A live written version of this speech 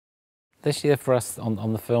This year for us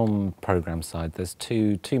on the film programme side, there's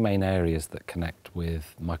two main areas that connect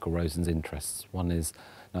with Michael Rosen's interests. One is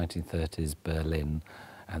 1930s Berlin,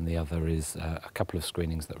 and the other is a couple of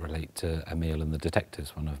screenings that relate to Emile and the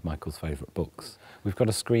Detectives, one of Michael's favourite books. We've got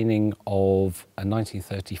a screening of a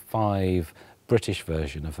 1935 British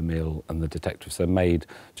version of Emile and the Detectives, so made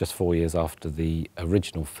just 4 years after the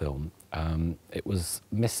original film. It was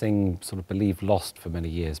missing, sort of believed lost for many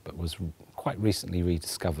years, but was quite recently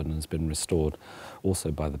rediscovered and has been restored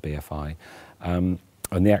also by the BFI. And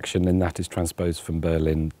the action in that is transposed from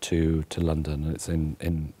Berlin to London, and it's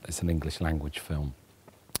an English language film.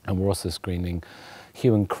 And we're also screening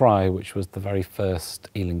Hue and Cry, which was the very first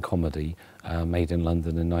Ealing comedy made in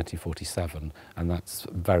London in 1947, and that's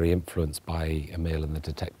very influenced by Emile and the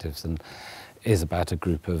Detectives, and is about a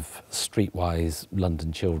group of streetwise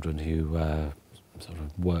London children who sort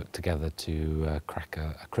of work together to crack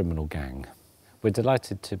a criminal gang. We're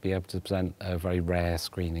delighted to be able to present a very rare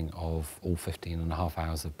screening of all 15.5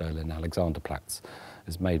 hours of Berlin Alexanderplatz.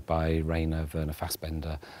 It's made by Rainer Werner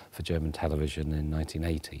Fassbinder for German television in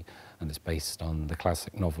 1980, and it's based on the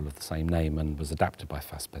classic novel of the same name and was adapted by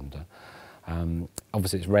Fassbinder.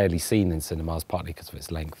 Obviously it's rarely seen in cinemas, partly because of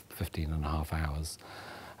its length, 15.5 hours.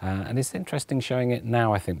 And it's interesting showing it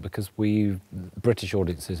now, I think, because British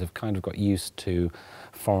audiences have kind of got used to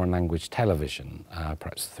foreign language television,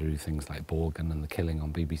 perhaps through things like Borgen and The Killing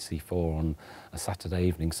on BBC4 on a Saturday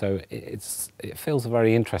evening. So it feels a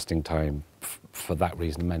very interesting time for that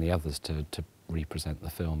reason and many others to represent the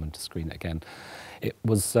film and to screen it again. It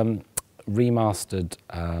was remastered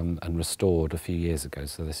and restored a few years ago,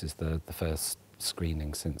 so this is the first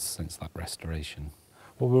screening since that restoration.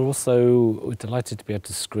 Well, we're also delighted to be able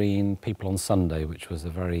to screen People on Sunday, which was a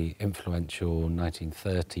very influential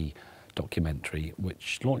 1930 documentary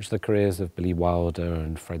which launched the careers of Billy Wilder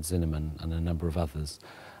and Fred Zinnemann and a number of others.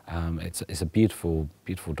 It's a beautiful,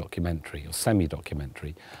 beautiful documentary, or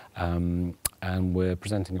semi-documentary, and we're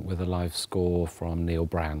presenting it with a live score from Neil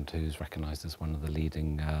Brand, who's recognised as one of the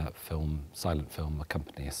leading silent film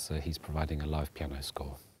accompanists, so he's providing a live piano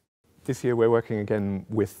score. This year we're working again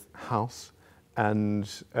with House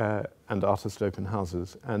and artist open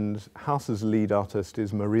houses. And House's lead artist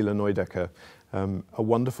is Marila Neudecker, a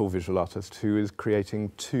wonderful visual artist who is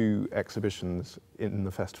creating 2 exhibitions in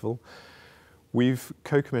the festival. We've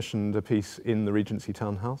co-commissioned a piece in the Regency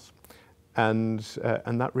Townhouse, and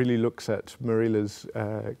that really looks at Marila's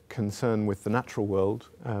concern with the natural world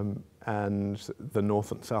and the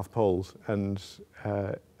North and South Poles, and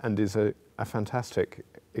is a fantastic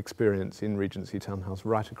experience in Regency Townhouse,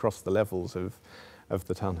 right across the levels of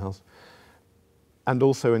the townhouse. And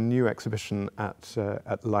also a new exhibition at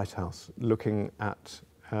Lighthouse, looking at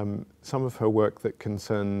some of her work that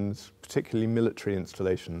concerns particularly military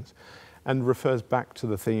installations and refers back to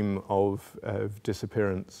the theme of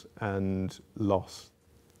disappearance and loss.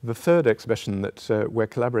 The third exhibition that we're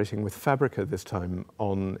collaborating with Fabrica this time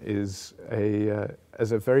on is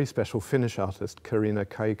as a very special Finnish artist, Karina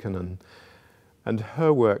Kaikkonen. And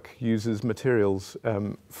her work uses materials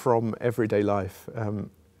from everyday life.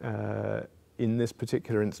 In this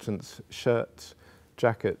particular instance, shirts,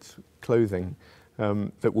 jackets, clothing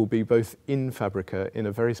that will be both in Fabrica in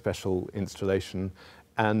a very special installation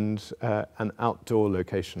and an outdoor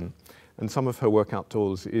location. And some of her work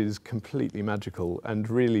outdoors is completely magical and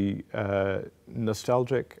really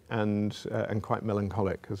nostalgic and quite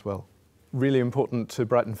melancholic as well. Really important to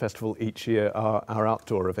Brighton Festival each year are our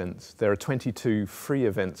outdoor events. There are 22 free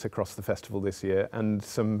events across the festival this year and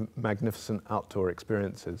some magnificent outdoor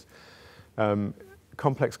experiences.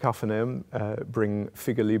 Complex Carphaneum bring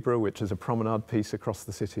Figa Libra, which is a promenade piece across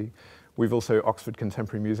the city. We've also Oxford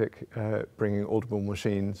Contemporary Music bringing audible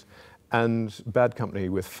machines, and Bad Company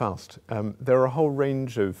with Faust. There are a whole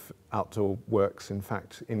range of outdoor works, in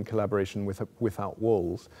fact, in collaboration with Without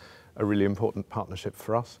Walls, a really important partnership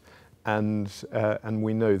for us. And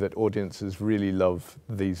we know that audiences really love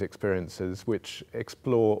these experiences, which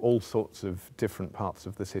explore all sorts of different parts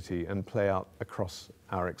of the city and play out across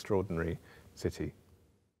our extraordinary city.